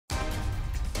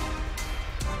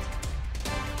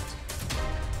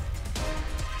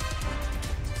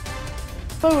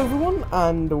Hello everyone,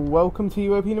 and welcome to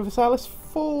Europa Universalis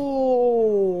IV!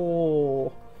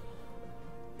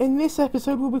 In this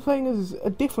episode we'll be playing as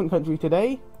a different country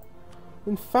today.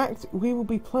 In fact, we will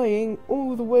be playing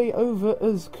all the way over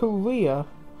as Korea.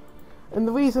 And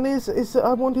the reason is that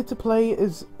I wanted to play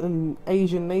as an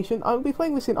Asian nation. I'll be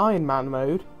playing this in Iron Man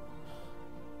mode.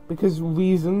 Because I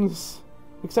want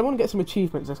to get some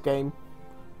achievements this game.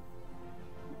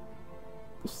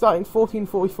 Starting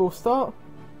 1444 start.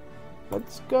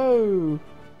 Let's go!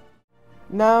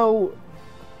 Now,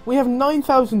 we have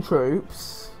 9,000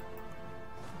 troops,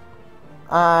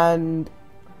 and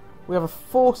we have a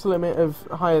force limit of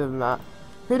higher than that.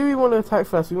 Who do we want to attack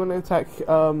first? We want to attack,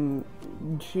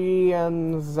 Jianzhou.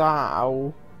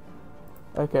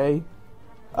 Okay.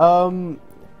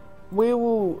 We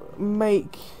will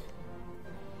make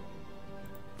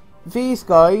these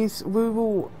guys, we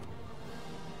will,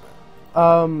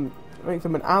 make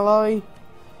them an ally.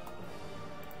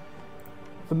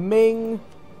 The Ming,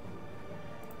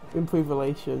 improve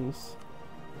relations.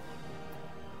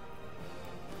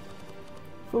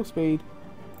 Full speed.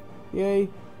 Yay.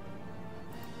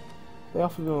 They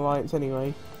offered an alliance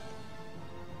anyway.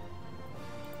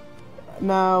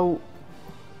 Now,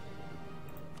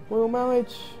 royal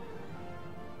marriage.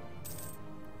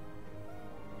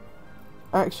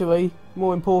 Actually,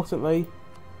 more importantly,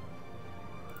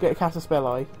 get a Casus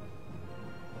Belli.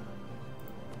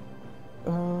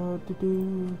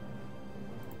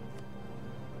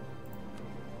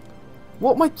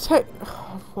 What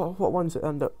what ones that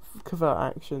end up covert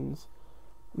actions?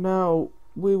 Now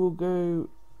we will go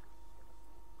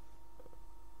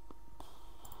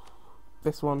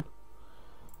this one.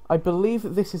 I believe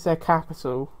that this is their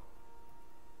capital.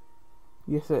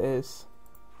 Yes, it is.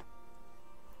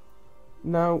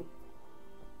 Now,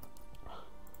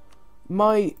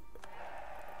 my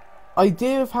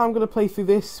idea of how I'm going to play through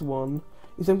this one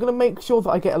is I'm going to make sure that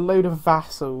I get a load of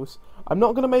vassals. I'm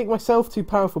not going to make myself too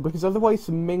powerful because otherwise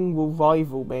the Ming will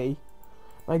rival me.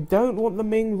 I don't want the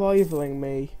Ming rivaling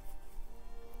me.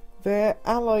 They're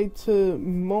allied to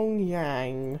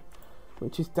Mongyang,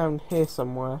 which is down here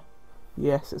somewhere.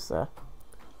 Yes, it's there.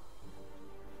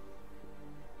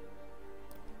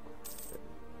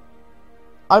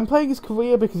 I'm playing as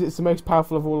Korea because it's the most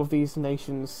powerful of all of these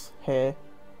nations here,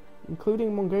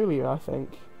 including Mongolia, I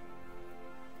think.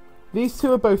 These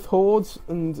two are both hordes,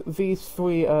 and these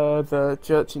three are the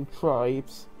Jurchen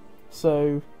tribes.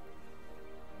 So,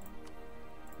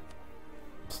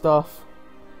 stuff.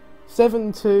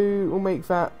 7-2 will make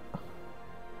that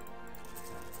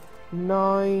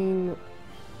 9,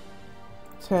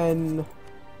 10,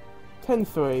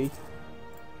 10-3.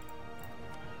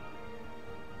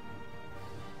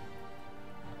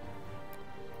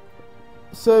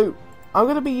 So, I'm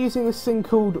going to be using this thing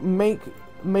called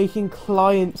making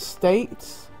client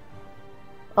states.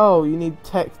 Oh, you need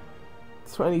tech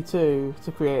 22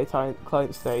 to create a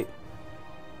client state.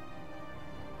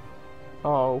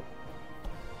 Oh.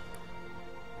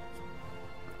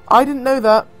 I didn't know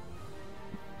that.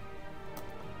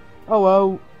 Oh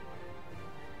well.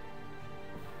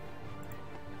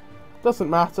 Doesn't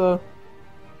matter.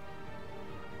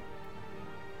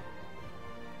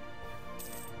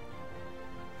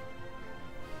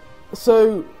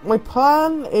 So, my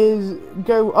plan is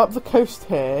go up the coast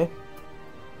here,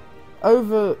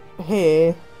 over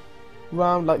here,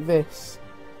 round like this.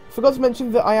 Forgot to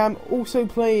mention that I am also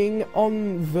playing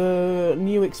on the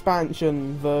new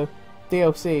expansion, the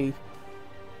DLC.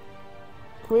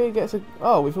 Korea gets a...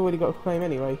 Oh, we've already got a claim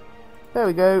anyway. There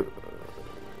we go.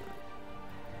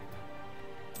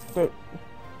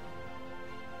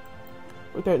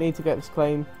 We don't need to get this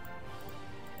claim.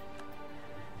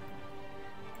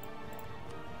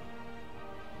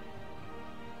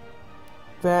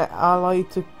 They're allied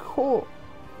to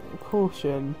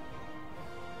Caution.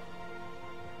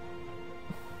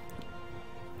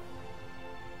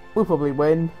 We'll probably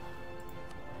win.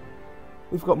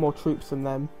 We've got more troops than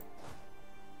them.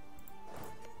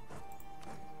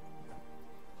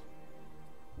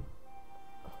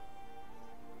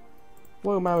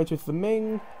 Royal marriage with the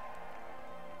Ming.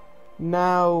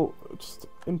 Now, just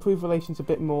improve relations a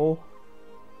bit more,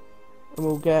 and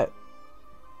we'll get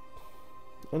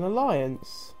an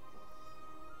alliance.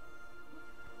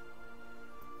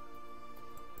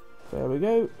 There we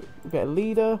go. We'll get a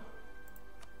leader.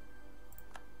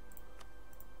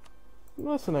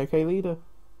 That's an okay leader.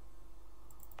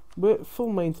 We're at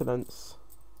full maintenance.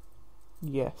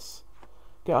 Yes.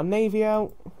 Get our navy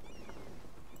out.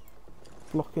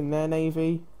 Block in their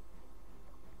navy.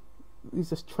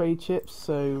 These are trade ships,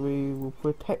 so we will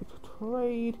protect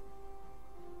trade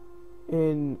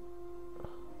in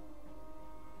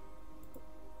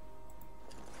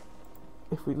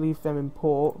if we leave them in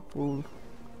port, we'll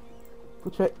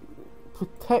protect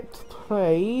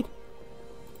trade.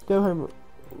 Go home.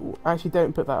 Actually,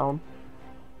 don't put that on.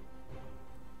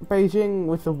 Beijing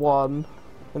with the 1,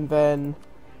 and then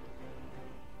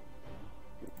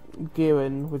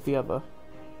Girin with the other.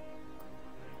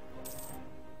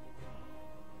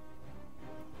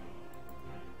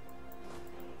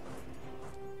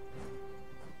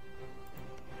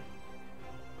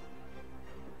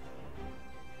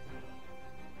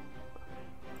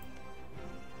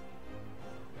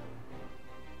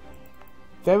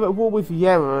 They're at war with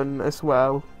Yeren as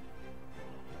well.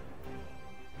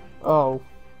 Oh.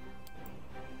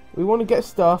 We want to get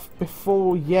stuff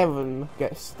before Yeren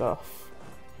gets stuff.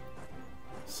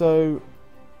 So...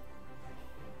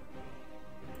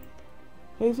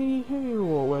 who are you at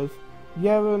war with?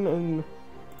 Yeren and...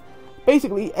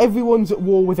 basically everyone's at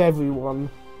war with everyone.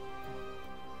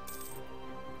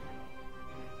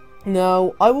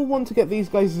 Now, I will want to get these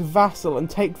guys as a vassal and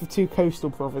take the 2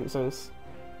 coastal provinces.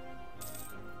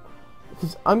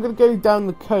 Because I'm going to go down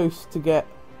the coast to get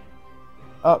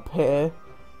up here.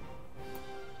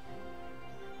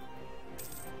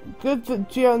 Good that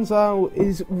Jianzhou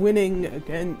is winning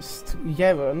against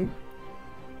Yeren.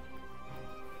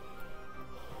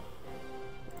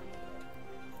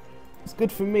 It's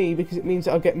good for me because it means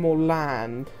that I'll get more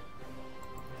land.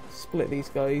 Split these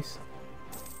guys.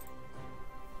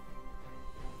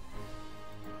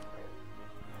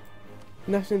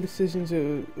 National decisions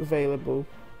are available.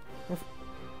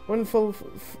 One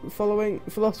following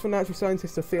philosopher, natural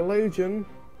scientist, a theologian,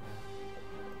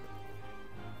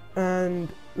 and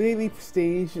really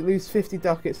prestige. You lose 50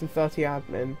 ducats and 30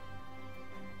 admin.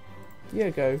 Yeah,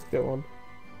 go on.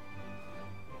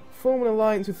 Form an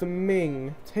alliance with the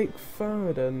Ming. Take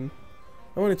Ferdinand.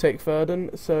 I want to take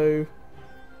Ferdinand, so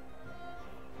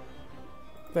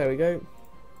there we go.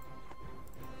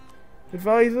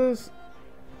 Advisors.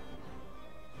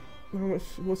 How much?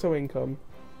 What's our income?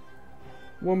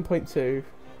 1.2.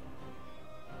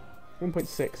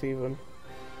 1.6 even.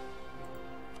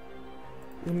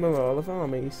 The morale of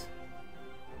armies.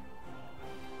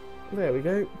 There we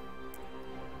go.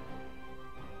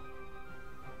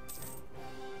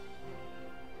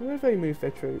 Where have they moved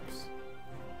their troops?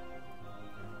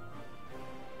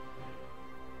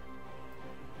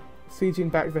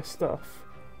 Sieging back their stuff.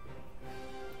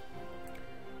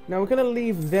 Now we're going to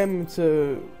leave them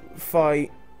to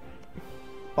fight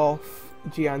off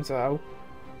Jianzhou.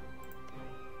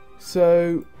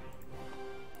 So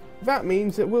that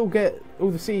means that we'll get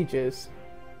all the sieges.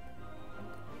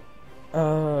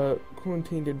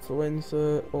 Quarantined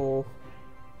influenza or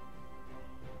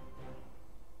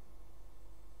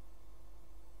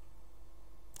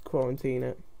quarantine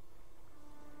it.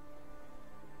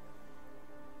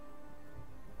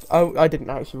 Oh, I didn't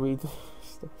actually read the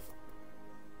stuff.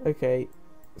 Okay,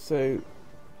 so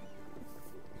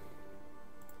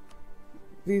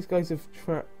these guys have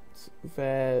trapped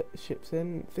their ships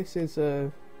in. This is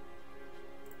a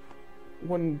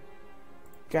one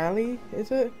galley,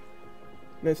 is it?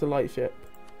 No, it's a light ship.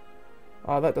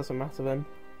 Oh, that doesn't matter then.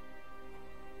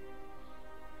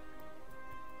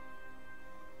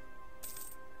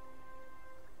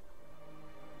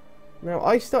 Now,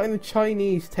 I start in the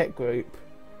Chinese tech group,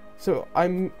 so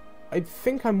I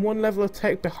think I'm 1 level of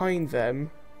tech behind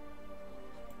them.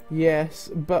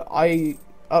 Yes, but I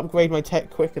upgrade my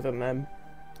tech quicker than them.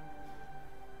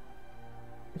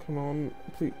 Come on,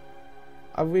 please.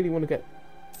 I really want to get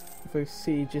those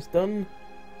sieges done.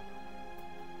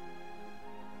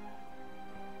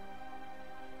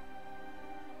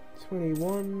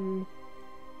 '21.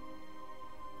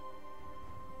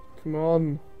 Come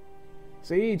on.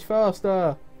 Siege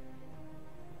faster!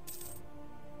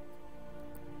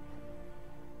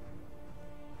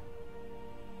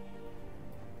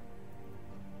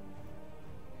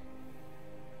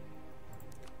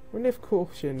 I wonder if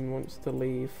Caution wants to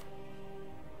leave.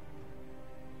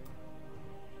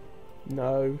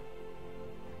 No.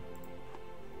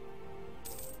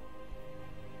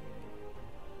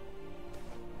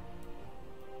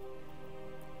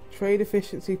 Trade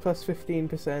efficiency plus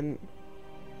 15%.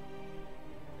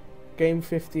 Gain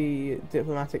 50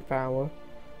 diplomatic power.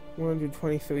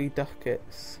 123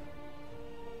 ducats.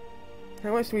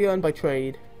 How much do we earn by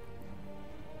trade?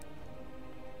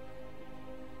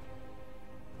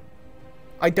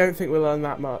 I don't think we'll earn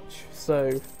that much,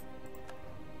 so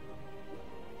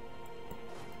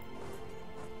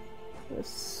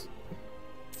let's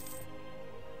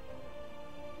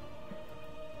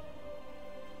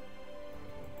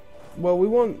well, we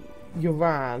want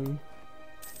Iran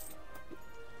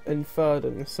and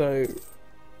Ferdinand, so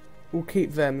we'll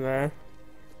keep them there.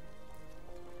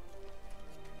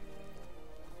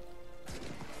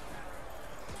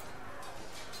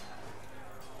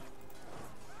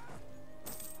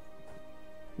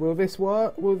 Will this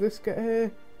work? Will this get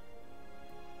here?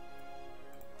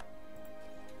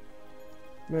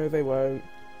 No, they won't.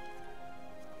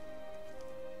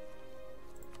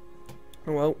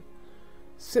 Oh well.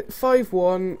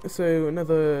 5-1, so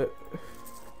another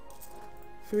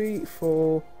 3,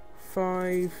 4,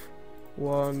 5,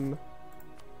 1.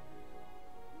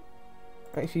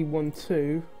 Actually, 1,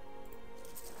 2.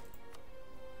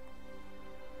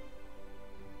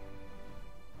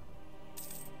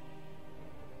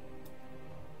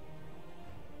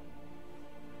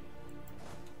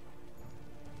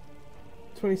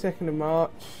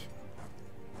 March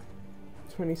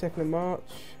 22nd of March,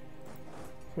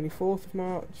 24th of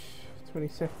March,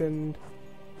 22nd,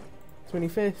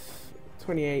 25th,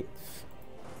 28th,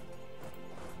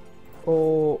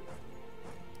 or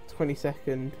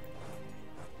 22nd.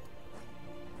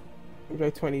 We'll go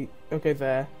 20. Okay,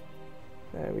 there.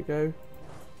 There we go.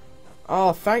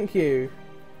 Oh, thank you.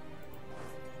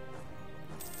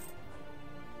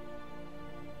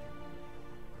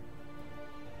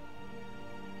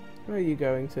 Where are you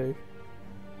going to?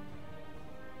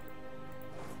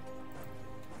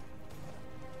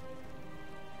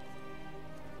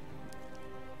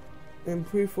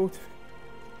 Improve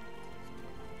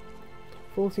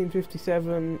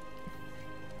 1457.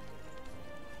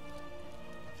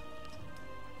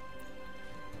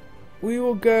 We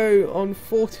will go on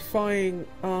fortifying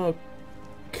our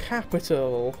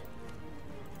capital.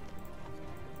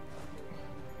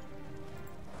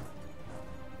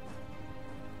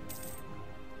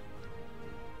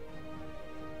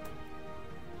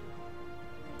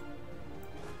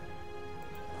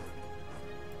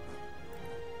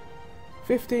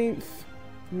 th,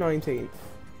 19th.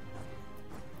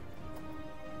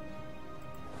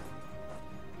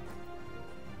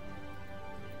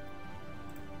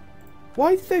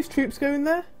 Why did those troops go in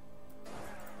there?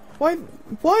 Why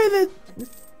are there...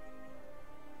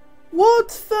 What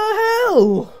the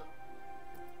hell?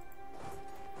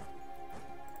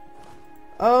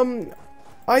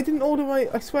 I didn't order my...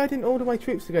 I swear I didn't order my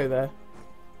troops to go there.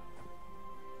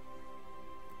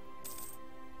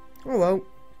 Oh well.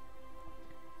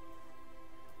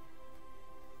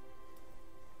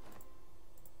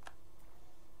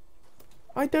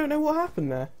 I don't know what happened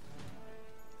there.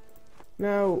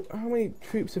 Now, how many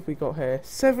troops have we got here?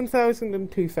 7,000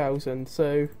 and 2,000,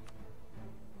 so...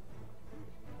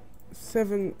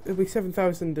 It'll be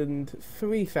 7,000 and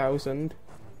 3,000.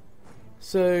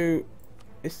 So,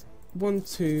 it's 1,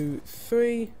 2,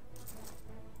 3...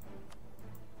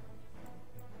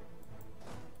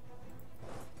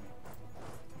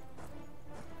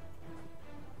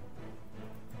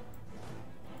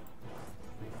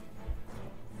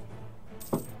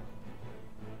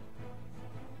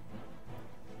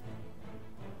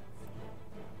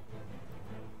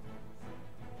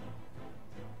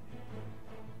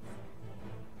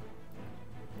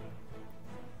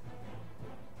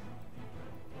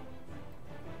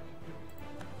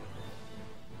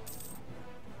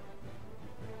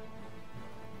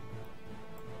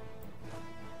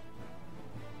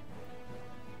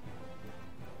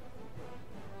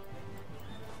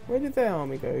 Where did their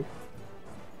army go?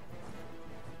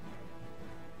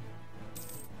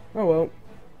 Oh well.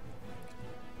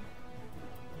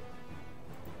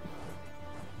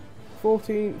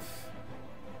 14th,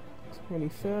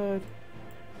 23rd.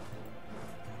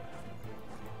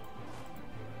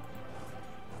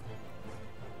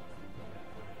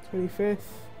 25th.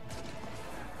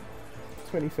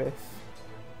 25th.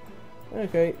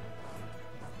 Okay.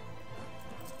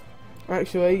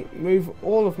 Actually, move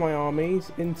all of my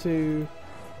armies into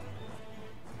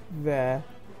there.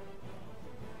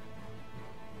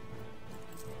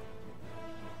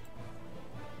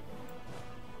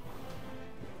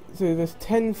 So there's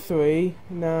 10-3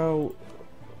 now.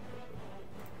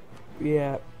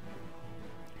 Yeah,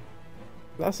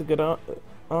 that's a good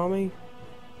army.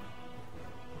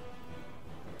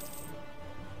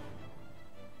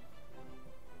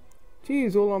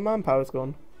 Jeez, all our manpower's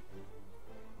gone.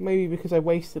 Maybe because I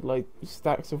wasted like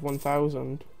stacks of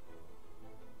 1,000.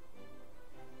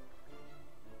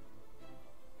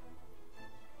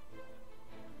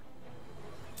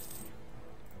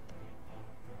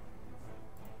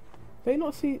 They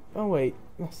not see... Oh wait,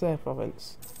 that's their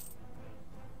province.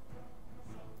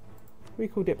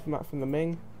 Recall diplomat from the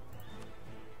Ming.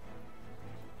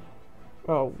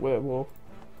 Oh, we're at war.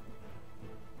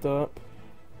 Derp.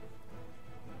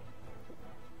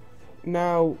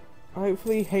 Now,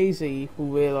 hopefully Hazy will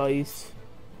realise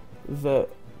that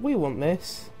we want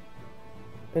this,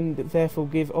 and therefore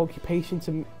give occupation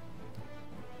to...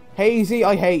 Hazy,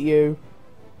 I hate you.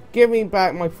 Give me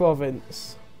back my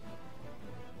province.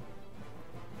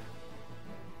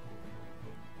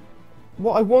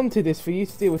 What I wanted is for you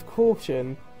to deal with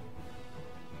caution.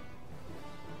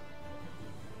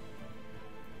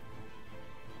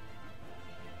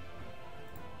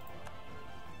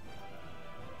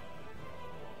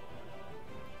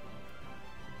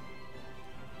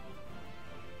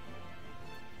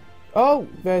 Oh,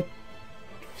 their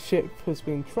ship has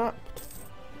been trapped.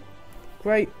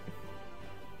 Great.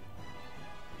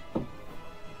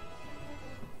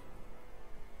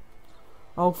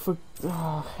 Oh,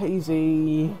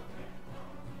 Hazy.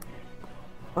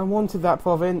 I wanted that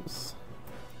province.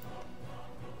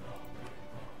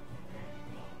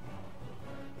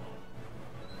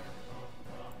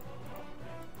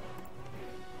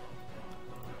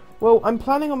 Well, I'm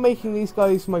planning on making these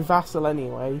guys my vassal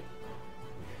anyway.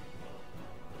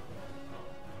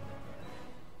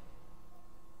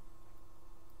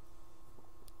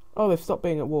 Oh, they've stopped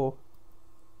being at war.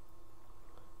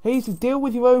 Hazy, deal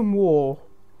with your own war.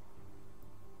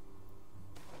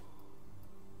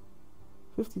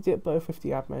 50 Diplo, 50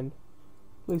 admin.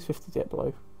 Lose 50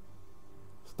 Diplo.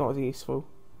 It's not as useful.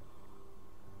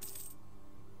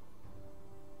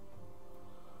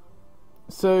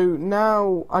 So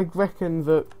now I reckon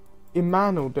that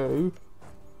Iman will do.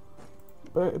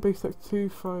 But it'd be like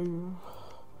 2-5.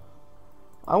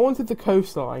 I wanted the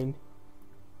coastline.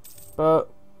 But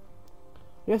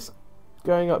I guess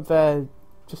going up there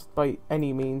just by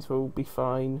any means will be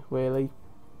fine, really.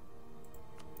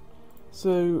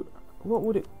 So, what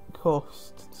would it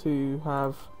cost to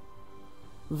have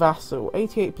vassal?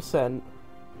 88%.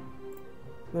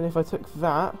 Then if I took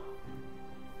that,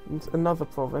 and another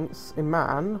province,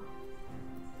 Iman,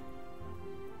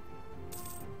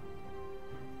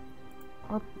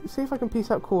 I'll see if I can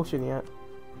piece out caution yet.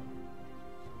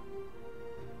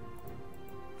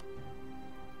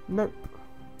 Nope.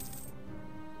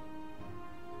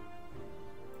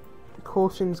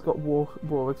 Caution's got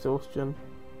war exhaustion.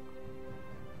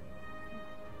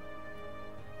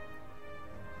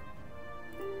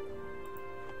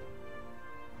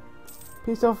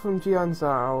 Peace off from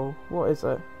Jianzhou. What is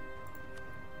it?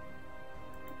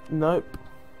 Nope.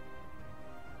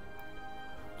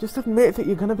 Just admit that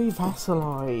you're gonna be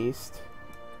vassalized.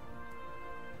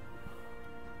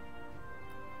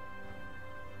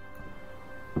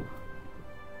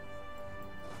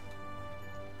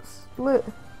 Split.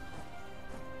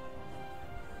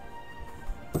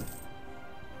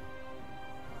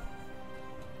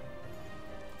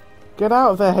 Get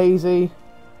out of there, Hazy.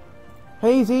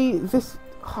 Hazy, this...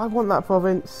 I want that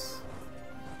province.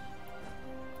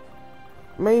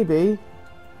 Maybe.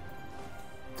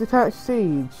 Detach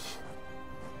siege.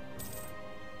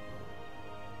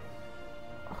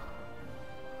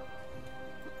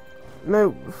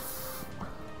 No.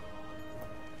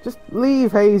 Just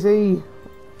leave, Hazy.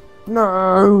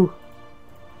 No.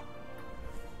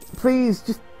 Please,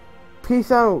 just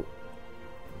peace out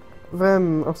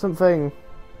them or something.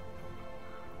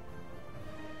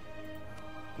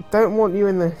 Don't want you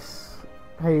in this,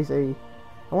 Hazy.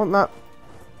 I want that.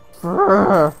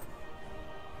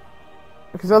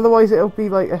 Because otherwise it'll be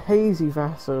like a Hazy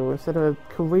vassal instead of a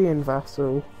Korean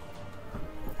vassal.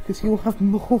 Because you'll have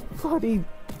more bloody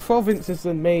provinces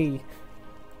than me.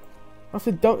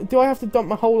 Do I have to dump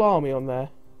my whole army on there?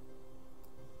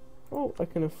 Oh, I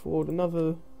can afford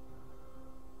another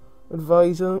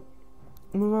advisor.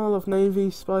 Morale of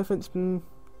Navy, spy fence been...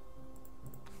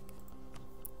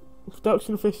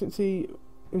 Production efficiency,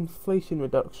 inflation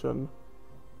reduction.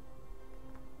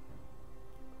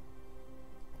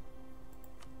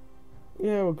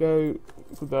 Yeah, we'll go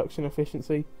production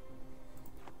efficiency.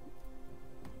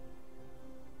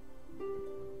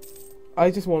 I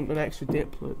just want an extra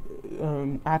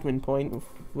admin point,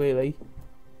 really.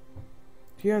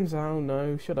 Jianzhou,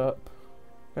 no, shut up.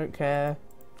 Don't care.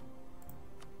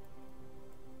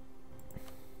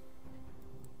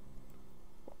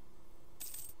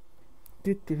 Oh,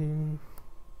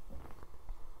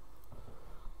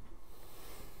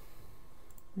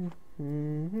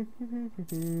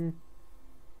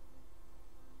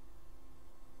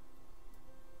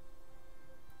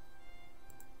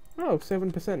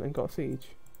 7% and got siege.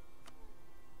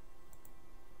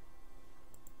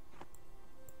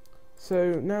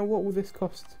 So now what will this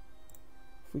cost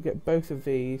if we get both of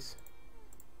these?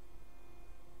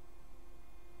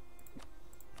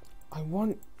 I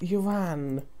want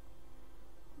Iran.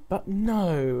 But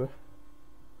no.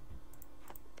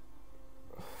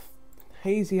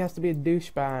 Hazy has to be a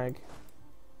douchebag.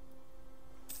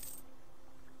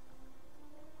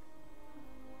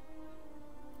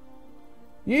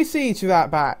 You siege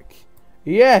that back.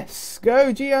 Yes,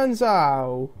 go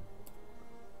Jianzhou.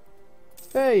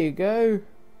 There you go.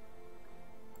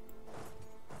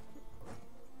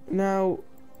 Now,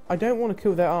 I don't want to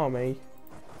kill their army.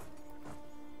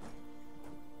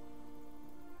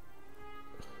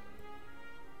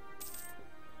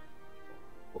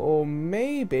 Or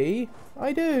maybe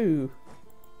I do.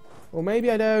 Or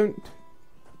maybe I don't.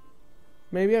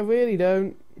 Maybe I really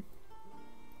don't.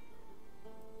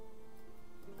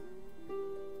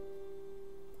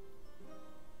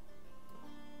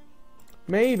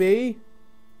 Maybe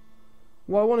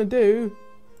what I want to do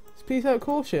is peace out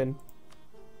caution.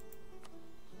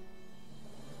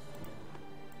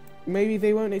 Maybe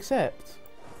they won't accept.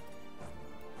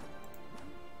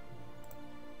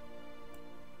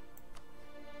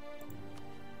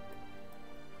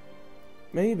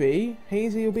 Maybe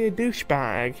Hazy will be a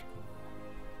douchebag.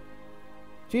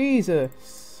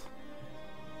 Jesus.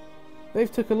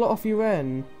 They've took a lot off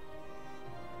UN.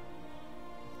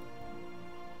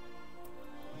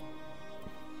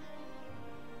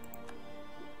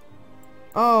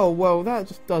 Oh, well, that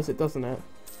just does it, doesn't it?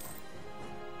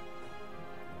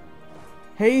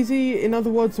 Hazy, in other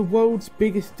words, the world's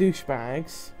biggest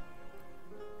douchebags.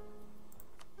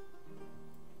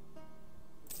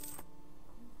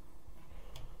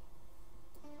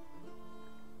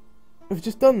 They've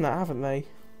just done that, haven't they?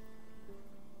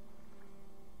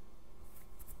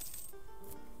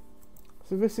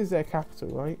 So this is their capital,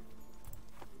 right?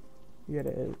 Yeah, it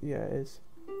is. Yeah, it is.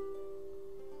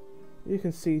 You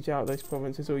can siege out those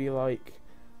provinces all you like.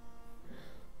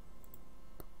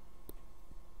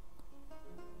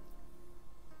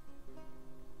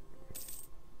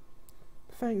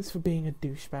 Thanks for being a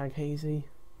douchebag, Hazy.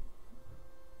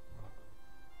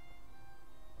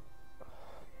 Oh,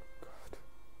 God.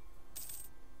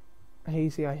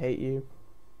 Hazy, I hate you.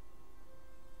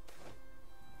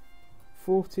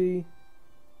 40.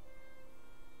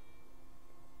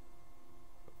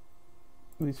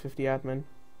 Lose 50 admin.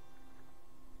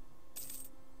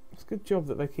 It's a good job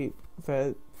that they keep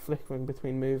their flickering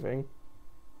between moving.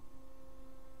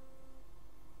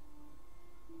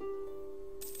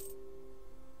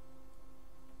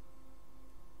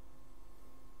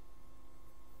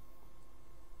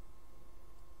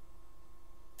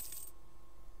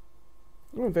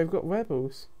 Oh, they've got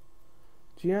rebels.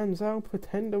 Jianzhou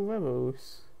Pretender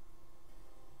rebels.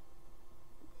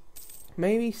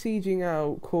 Maybe sieging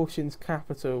out Caution's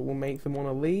capital will make them want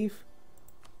to leave.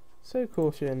 So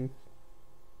Caution.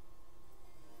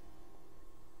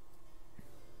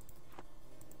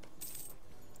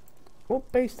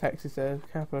 What base tax is their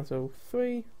capital?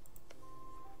 3,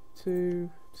 2,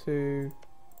 2,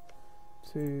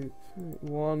 2, 3,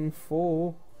 1,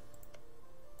 4,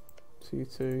 2,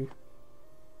 2.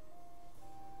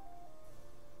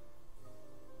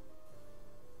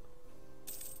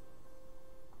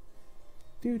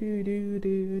 Do do do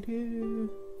do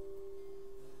do.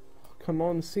 Come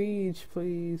on, siege,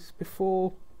 please,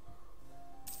 before.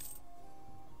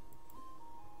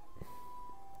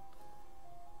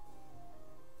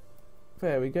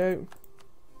 There we go.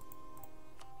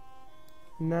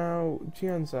 Now,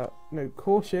 Jianzhou. No,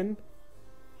 Caution.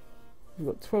 We've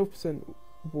got 12%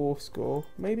 war score.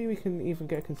 Maybe we can even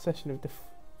get a concession of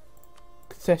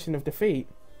defeat.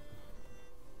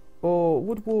 Or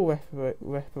would war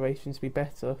reparations be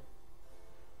better?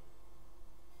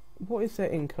 What is their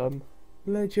income?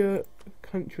 Ledger,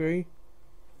 country,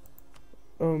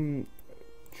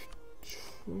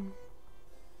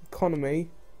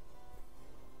 economy,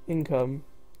 income.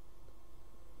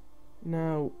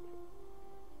 Now,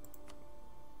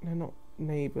 they're not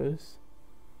neighbours.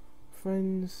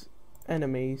 Friends,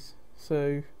 enemies.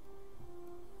 So,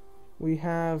 we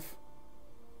have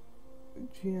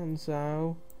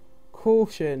Jianzhou.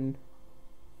 Caution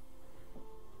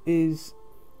is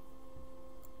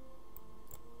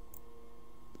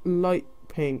light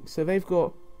pink, so they've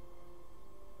got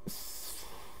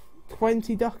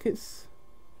 20 ducats.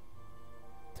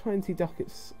 20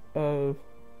 ducats of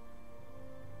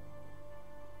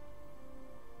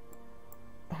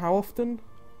how often?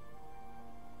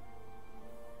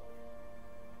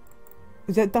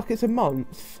 Is that ducats a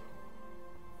month?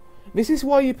 This is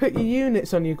why you put your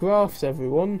units on your graphs,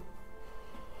 everyone.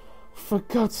 For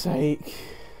God's sake.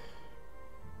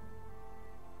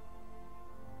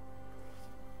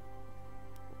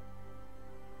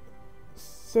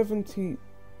 $74.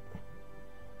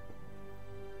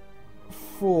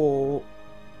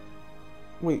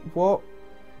 Wait, what?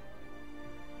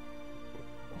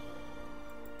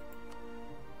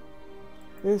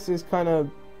 This is kind of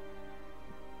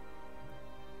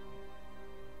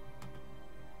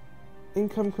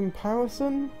income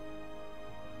comparison.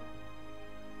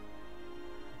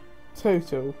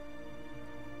 Total.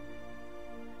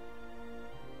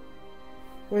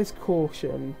 Where's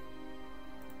Caution?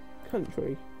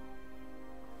 country.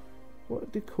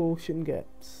 What did caution get?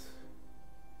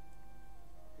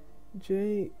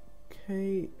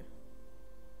 JK.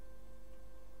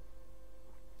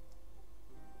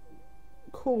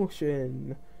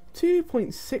 Caution.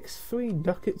 2.63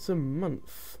 ducats a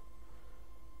month.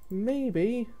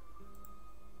 Maybe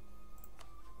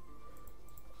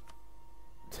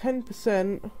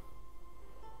 10%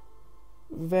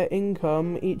 their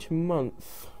income each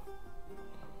month.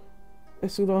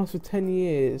 This will last for 10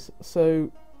 years,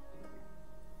 so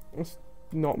it's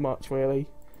not much really.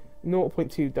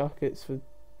 0.2 ducats for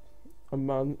a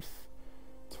month.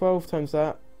 12 times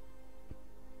that.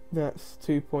 That's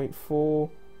 2.4.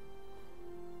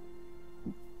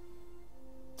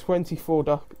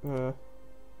 24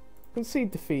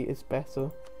 concede defeat is better.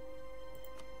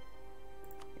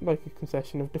 Like a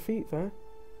concession of defeat there.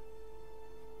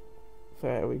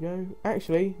 There we go.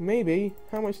 Actually, maybe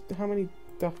how many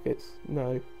ducats?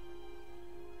 No.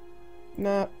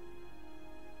 Nah.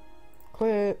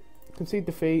 Clear. Concede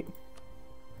defeat.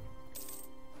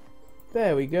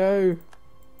 There we go.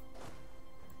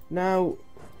 Now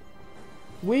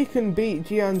we can beat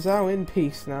Jianzhou in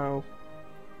peace now.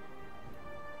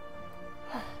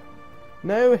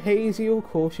 No hazy or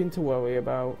caution to worry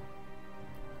about.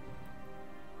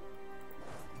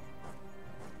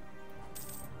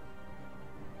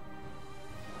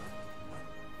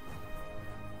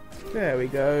 There we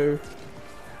go.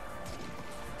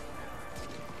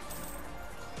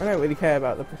 I don't really care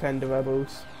about the Pretender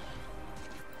Rebels.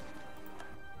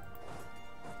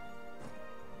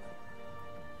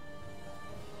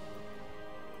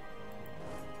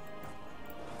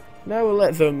 Now we'll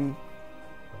let them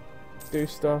do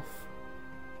stuff.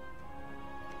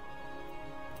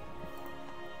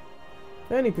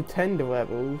 They're only Pretender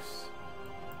Rebels.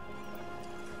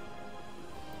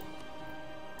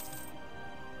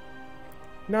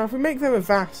 Now if we make them a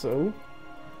vassal,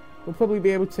 we'll probably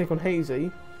be able to take on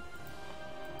Hazy.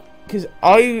 Because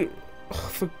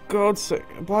for God's sake,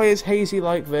 why is Hazy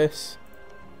like this?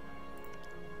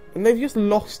 And they've just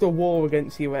lost a war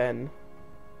against UN.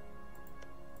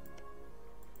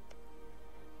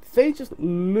 Did they just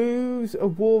lose a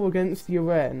war against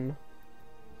UN?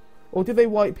 Or did they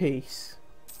white peace?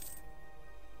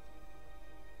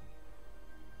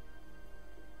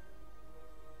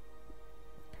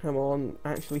 Come on,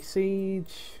 actually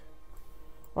siege.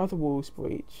 Are the walls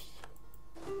breached?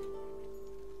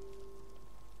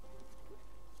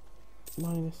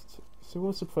 So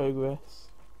what's the progress?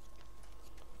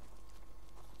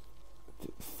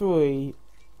 3.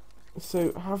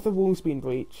 So have the walls been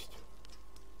breached?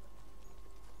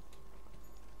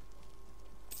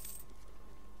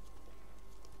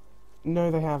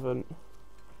 No, they haven't.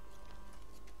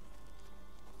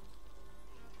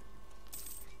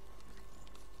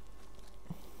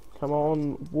 Come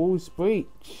on, walls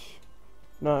breach.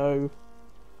 No.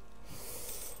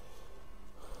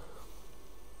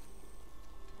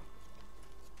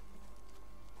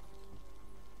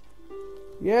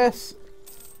 Yes.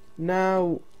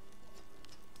 Now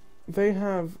they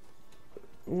have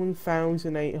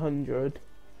 1,800.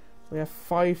 We have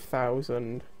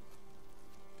 5,000.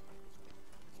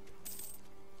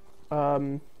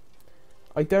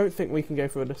 I don't think we can go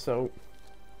for an assault.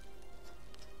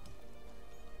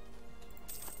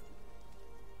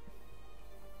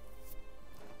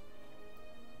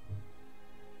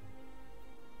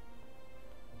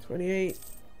 $28.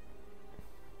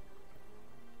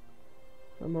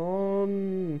 Come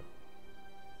on.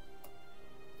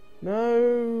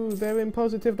 No, they're in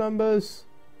positive numbers.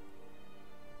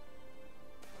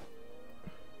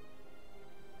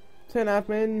 10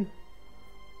 admin.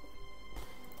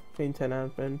 10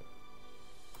 admin.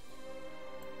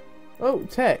 Oh,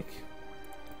 tech.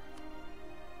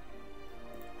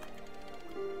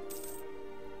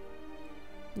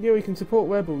 Yeah, we can support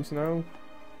rebels now.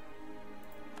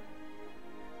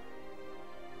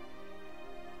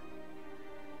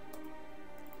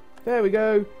 There we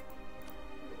go.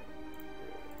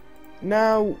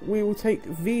 Now we will take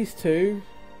these two.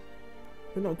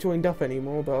 They're not joined up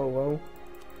anymore, but oh well.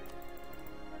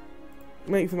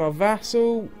 Make them our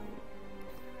vassal.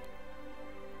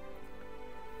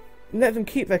 Let them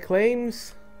keep their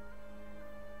claims.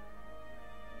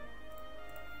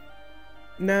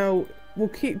 Now we'll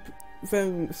keep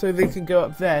them so they can go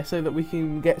up there so that we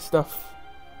can get stuff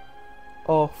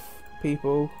off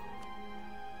people.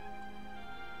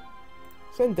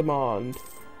 Send demand.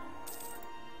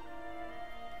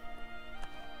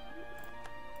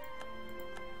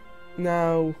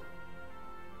 Now,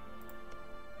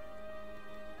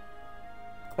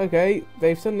 okay,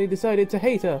 they've suddenly decided to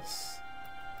hate us.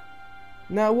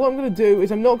 Now, what I'm going to do is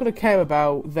I'm not going to care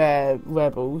about their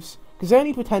rebels, because they're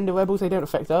only pretender rebels, they don't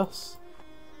affect us.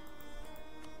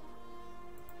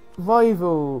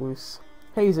 Rivals.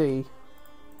 Hazy.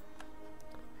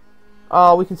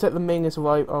 Oh, we can set the Ming as a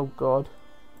rival. Oh, God.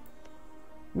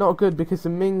 Not good, because the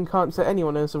Ming can't set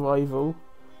anyone as a rival.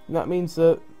 And that means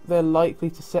that they're likely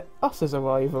to set us as a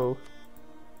rival.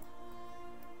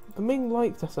 The Ming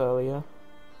liked us earlier.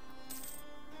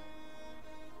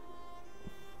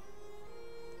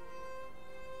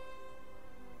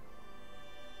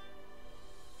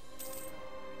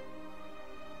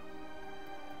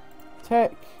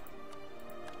 Tech.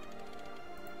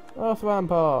 Earth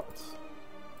Ramparts.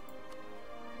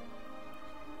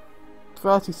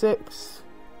 36.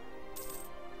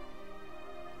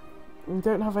 We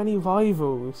don't have any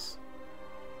rivals.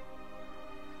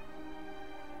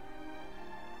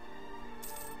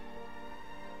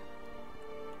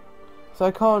 So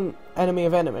I can't enemy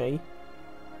of enemy.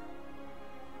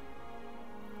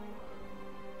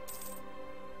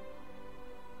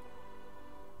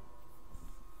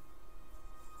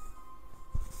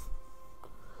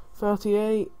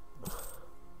 $38.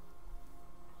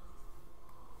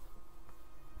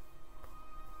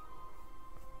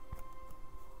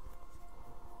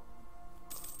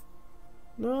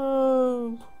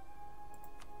 No.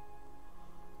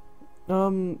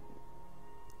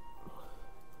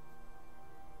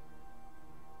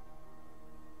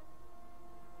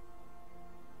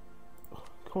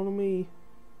 Economy.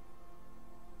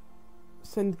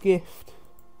 Send gift.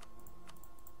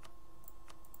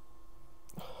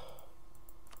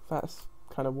 That's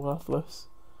kind of worthless.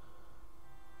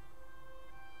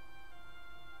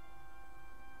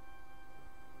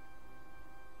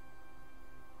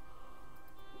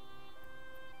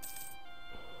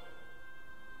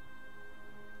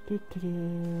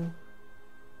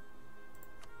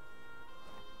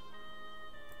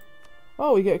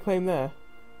 Oh, we get a claim there.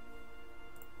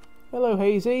 Hello,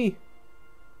 Hazy.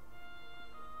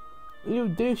 You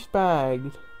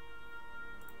douchebag.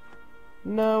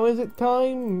 Now, is it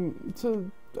time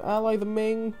to ally the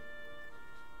Ming?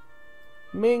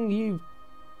 Ming, you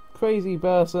crazy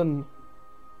person.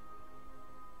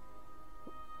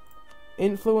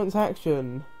 Influence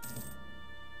action.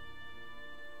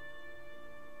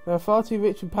 They are far too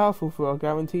rich and powerful for our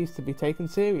guarantees to be taken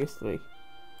seriously.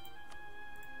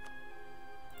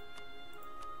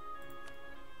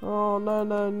 Oh, no,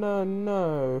 no, no,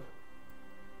 no.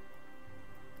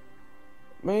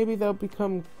 Maybe they'll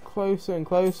become closer and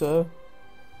closer.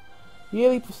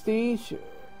 Yearly prestige.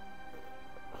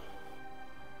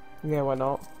 Yeah, why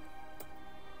not?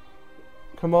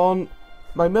 Come on.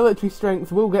 My military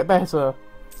strength will get better.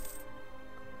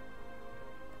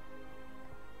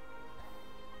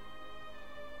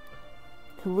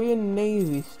 Korean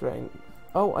Navy strength.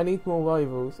 Oh, I need more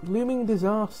rivals. Looming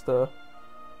disaster.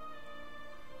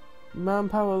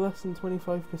 Manpower less than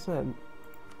 25%.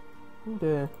 Oh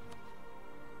dear.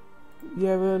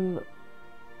 Yemen.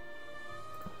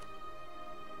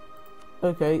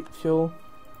 Okay, sure.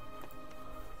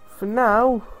 For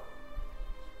now.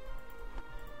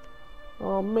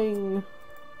 Oh, Ming.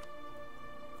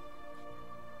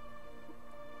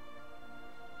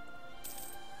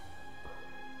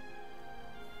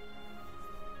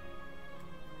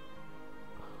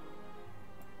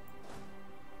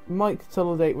 Might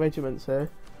consolidate regiments here.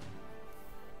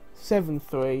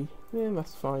 7-3. Yeah,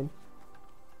 that's fine.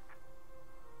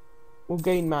 We'll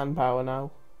gain manpower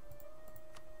now.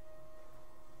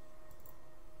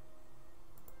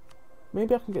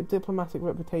 Maybe I can get diplomatic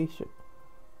reputation.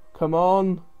 Come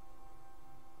on.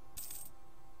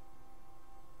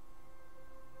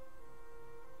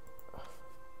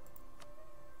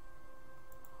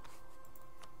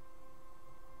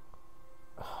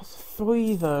 It's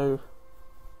 3 though.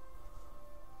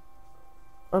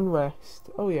 Unrest.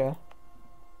 Oh yeah.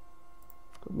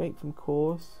 Could make them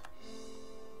cause.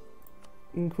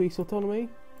 Increase autonomy.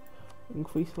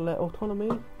 Increase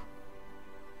autonomy.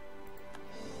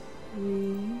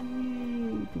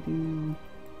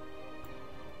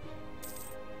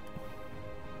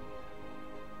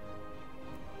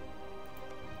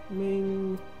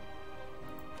 Ming.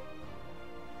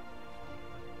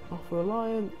 Offer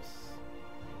alliance.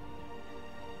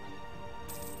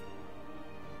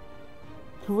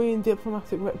 Korean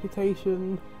diplomatic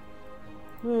reputation.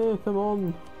 Come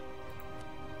on.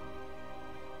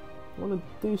 I want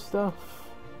to do stuff.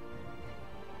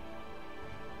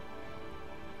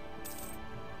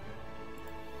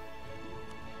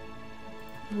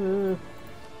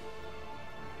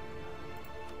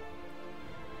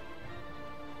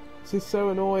 This is so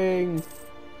annoying.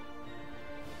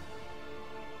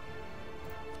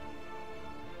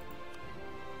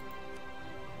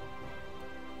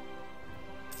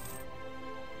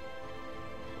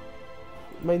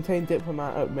 Maintain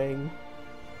diplomat at Ming.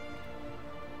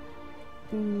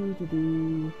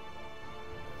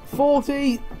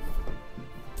 40!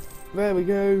 There we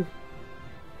go.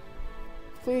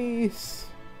 Please.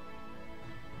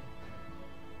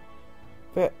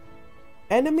 They're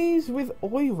enemies with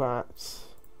Oirats.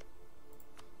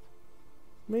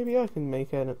 Maybe I can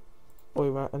make an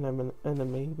Oirat an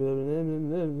enemy.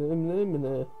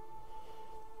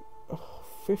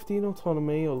 15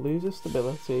 autonomy or lose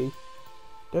stability.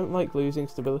 Don't like losing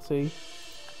stability.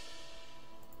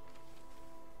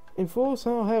 Enforce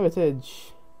our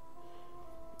heritage.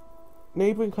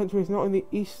 Neighbouring countries not in the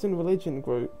Eastern religion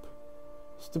group.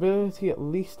 Stability at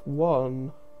least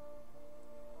 1.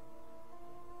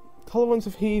 Tolerance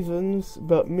of heathens,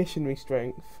 but missionary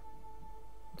strength.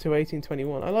 To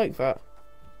 1821. I like that.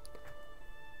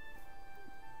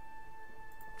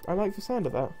 I like the sound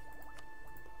of that.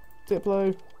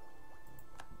 Diplo.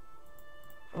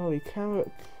 Ollie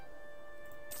Carrick.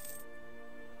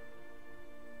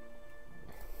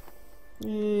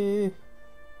 Yeah.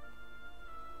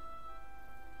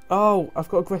 Oh, I've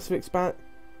got aggressive expansion.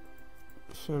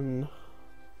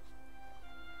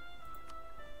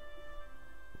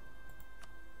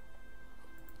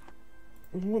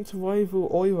 I want to rival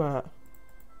Oirat.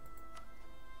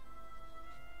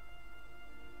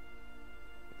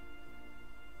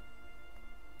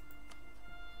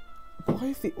 Why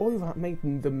is the Oirat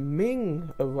making the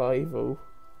Ming a rival?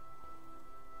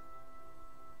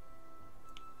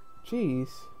 Jeez.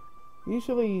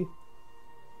 Usually...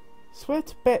 Swear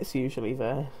Tibet's usually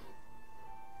there.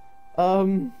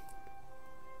 Oh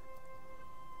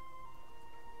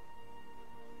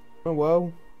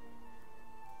well.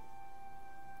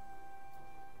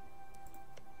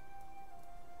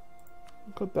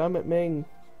 God damn it, Ming.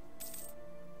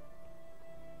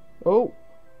 Oh.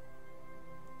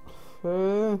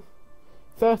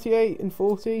 38 and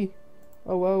 40.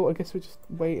 Oh well, I guess we'll just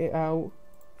wait it out.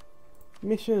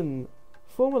 Mission.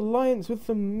 Form alliance with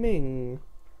the Ming.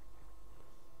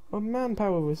 Our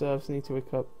manpower reserves need to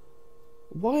recover.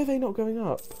 Why are they not going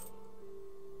up?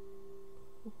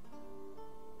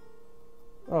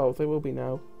 Oh, they will be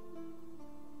now.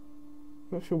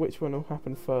 Not sure which one will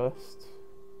happen first.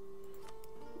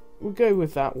 We'll go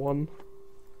with that one.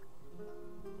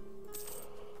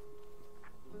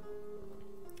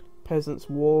 Peasants'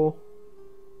 War.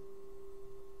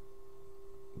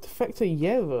 Defector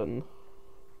Yevon.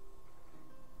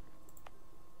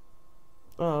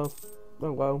 Oh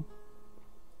well.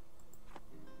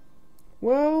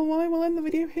 Well, I will end the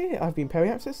video here. I've been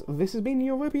Periapsis. This has been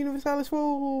Europa Universalis IV.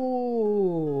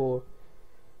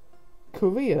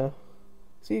 Korea.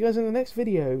 See you guys in the next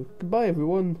video. Goodbye,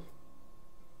 everyone.